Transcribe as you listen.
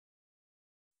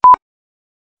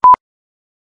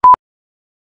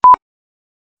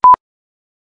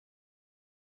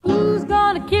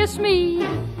gonna kiss me?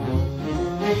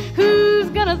 Who's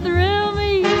gonna thrill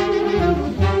me?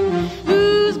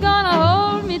 Who's gonna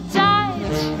hold me tight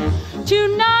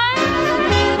tonight?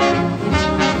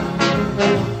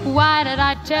 Why did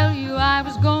I tell you I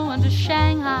was going to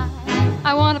Shanghai?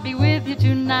 I wanna be with you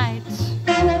tonight.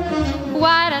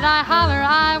 Why did I holler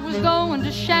I was going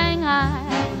to Shanghai?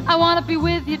 I wanna be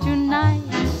with you tonight.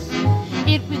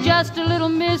 It was just a little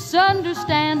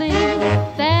misunderstanding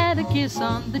that a kiss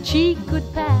on the cheek could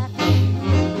patch.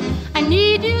 I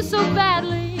need you so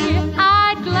badly,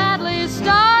 I'd gladly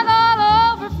start all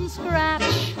over from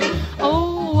scratch.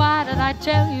 Oh, why did I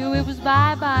tell you it was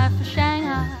bye-bye for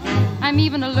Shanghai? I'm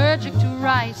even allergic to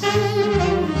rice.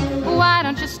 Why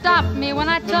don't you stop me when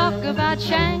I talk about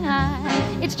Shanghai?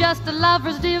 It's just a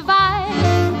lover's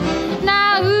device.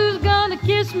 Now who's gonna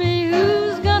kiss me?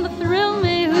 Who's gonna thrill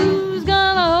me? Who's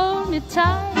gonna hold me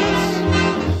tight?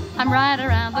 I'm right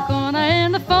around the corner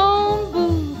in the phone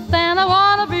booth, and I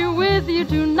wanna be with you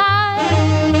tonight.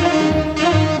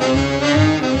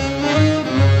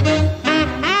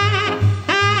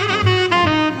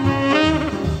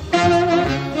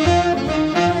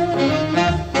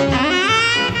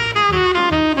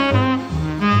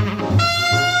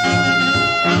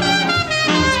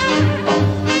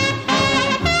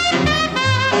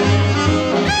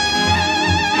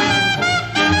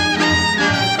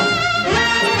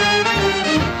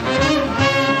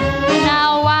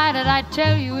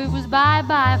 Tell you it was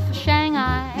bye-bye for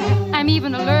Shanghai. I'm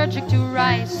even allergic to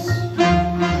rice.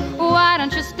 Why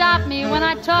don't you stop me when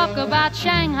I talk about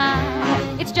Shanghai?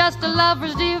 It's just a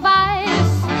lover's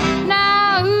device.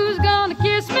 Now who's gonna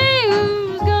kiss me?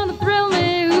 Who's gonna thrill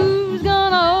me? Who's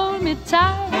gonna hold me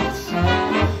tight?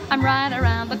 I'm right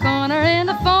around the corner in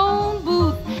the phone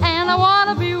booth, and I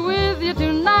wanna be with you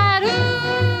tonight.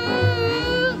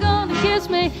 Who's gonna kiss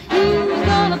me? Who's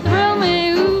gonna thrill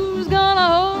me? Who's gonna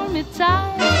hold me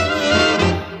tight?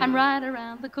 I'm right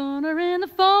around the corner in the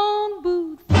phone